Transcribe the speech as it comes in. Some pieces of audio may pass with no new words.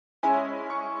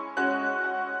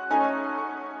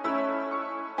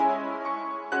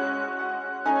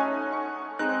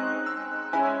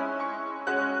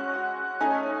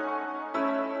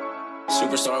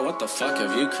Superstaar, what the fuck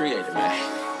have you created, man?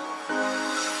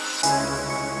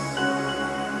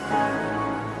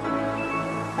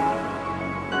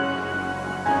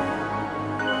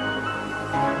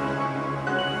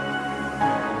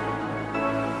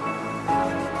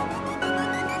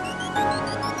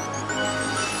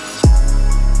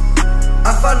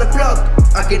 I found the plug,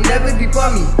 I can never be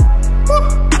bummy.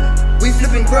 We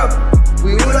flipping grub,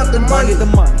 we all have the money.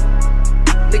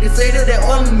 Niggas say that they're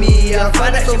on me, I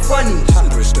find that so funny.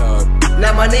 Superstaar.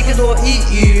 Now my niggas won't eat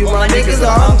you, my niggas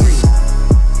are hungry.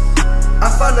 I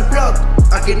found the plug,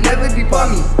 I can never be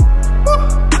bummy.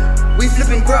 We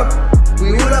flipping grub,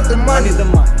 we all have the money.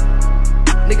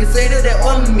 Niggas say that they're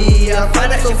on me, I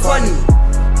find that so funny.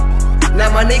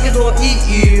 Now my niggas won't eat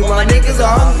you, my niggas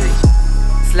are hungry.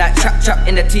 It's like trap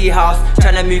in the tea house,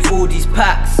 tryna move all these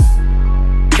packs.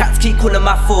 Cats keep calling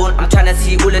my phone, I'm tryna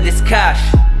see all of this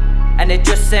cash. And they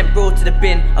just sent bro to the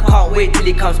bin, I can't wait till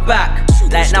he comes back.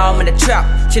 Like now I'm in the trap,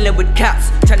 chilling with cats,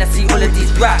 tryna see all of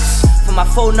these racks. For my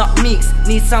phone up meeks,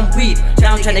 need some weed,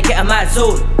 now I'm tryna get a mad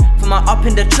zone. For my up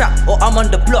in the trap, or I'm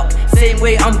on the block, same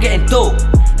way I'm getting dope.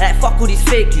 Like fuck all these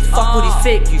fake use, fuck all these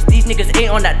fake use, these niggas ain't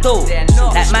on that dope.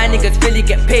 Like my niggas really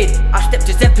get paid, I step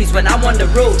to Giuseppe's when I'm on the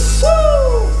road.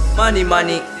 Woo! Money,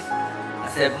 money,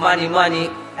 I said money, money.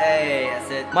 Hey, I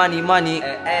said money, money.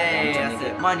 Hey, I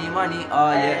said money, money.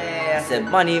 Oh yeah, I said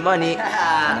money, money. And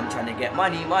I'm trying to get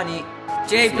money, money.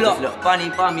 J Block, look funny,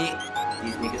 bummy.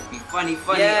 These niggas be funny,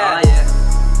 funny. Yeah. Oh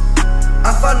yeah.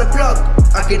 I found the plug,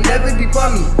 I can never be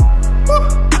bummy.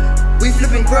 We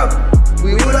flipping grub,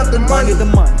 we all have the money.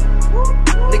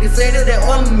 Niggas say that they're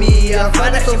on me, I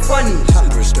find that so funny.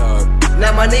 Superstaar.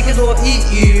 Now my niggas won't eat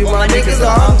you, my niggas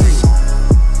are hungry.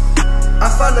 I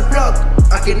found the plug,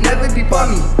 I can never be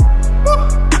bummy.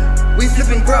 We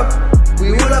flipping grub,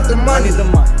 we all have the money.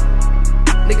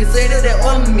 Niggas say that they're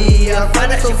on me, I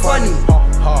find that so funny.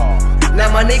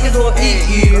 Now my niggas won't eat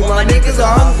you, my niggas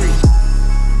are hungry.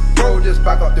 Bro, just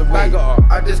back up the way.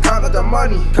 I just counted the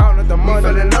money. We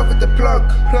fell in love with the plug.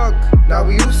 Now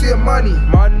we all see money.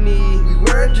 We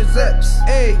wearing Giuseppe's.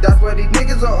 That's why these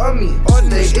niggas are on me.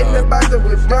 Stay in the battle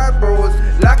with my bros,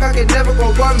 like I can never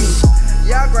go bummy.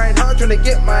 Yeah, I grind hard tryna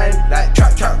get mine, like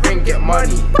trap ring, get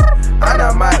money. And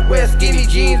I might wear skinny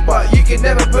jeans, but you can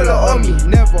never pull it on me.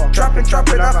 Never. Trapping, I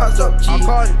can't stop G.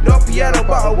 No piano,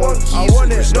 but I want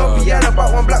keys. No piano,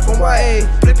 but one black, one white.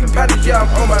 Flipping panties, yeah, I'm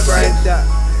on my grind.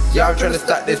 Yeah, I'm tryna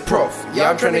stack this prof.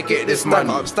 Yeah, I'm tryna get this money.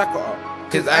 Stack it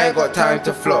up. Cause I ain't got time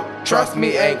to flop. Trust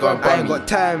me, I ain't gon' buy me. I ain't got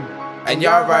time. And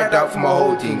yeah, I ride out for my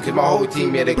whole team, cause my whole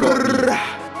team, yeah, they got me.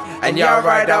 And yeah, I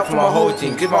ride out for my whole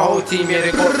team, cause my whole team, yeah,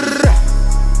 they got me.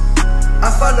 I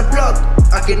found the plug,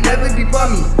 I can never be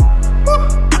bummy.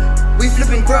 We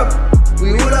flipping grub,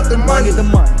 we all have the money.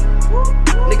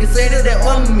 Niggas say that they're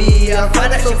on me, I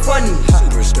find that so funny.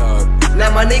 Superstaar.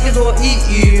 Now my niggas won't eat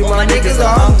you, my niggas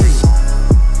are hungry.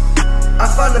 I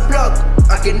found the plug,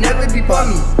 I can never be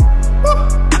bummy.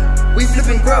 We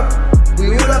flipping grub,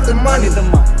 we all have the money.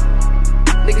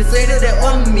 Niggas say that they're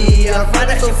on me, I find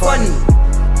that so funny.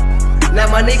 Now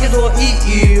my niggas won't eat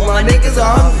you, my niggas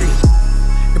are hungry.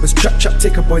 It was trap,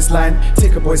 take a boy's line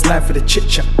for the chit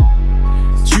chat.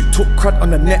 You talk crud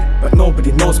on the net, but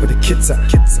nobody knows where the kids at.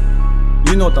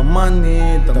 You know the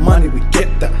money we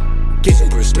get that.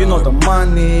 You know the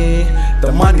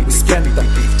money we spend it.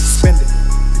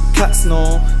 Cats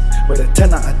know where the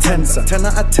 10 out of 10's at. 10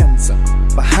 out of 10's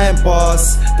at. Behind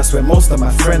bars, that's where most of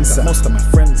my friends are.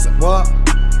 What?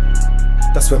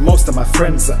 That's where most of my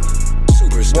friends are.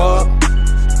 Superstaar. What?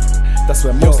 That's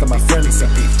where most of my friends are.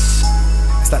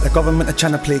 It's like the government are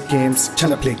trying to play games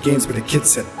with the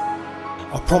kids said.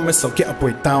 I promise I'll get a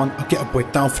boy down,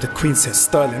 for the Queen said.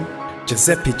 Sterling,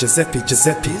 Giuseppe,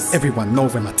 everyone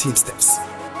knows where my team steps.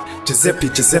 Giuseppe,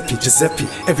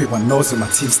 everyone knows where my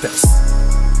team steps.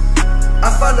 I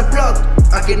found the plug,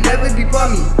 I can never be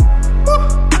bummy.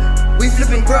 We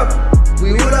flipping grub,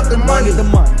 we all have the money.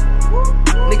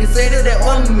 Niggas say that they're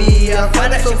on me, I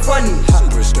find that so funny.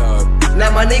 Superstaar.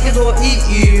 Now my niggas won't eat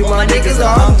you, my niggas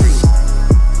are hungry.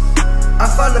 I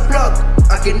found the plug,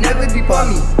 I can never be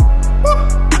bummy.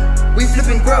 We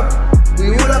flipping grub,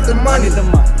 we all have the money.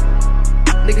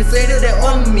 Niggas say that they're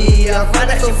on me, I find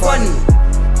that so funny.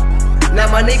 Now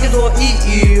my niggas won't eat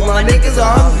you, my niggas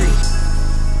are hungry.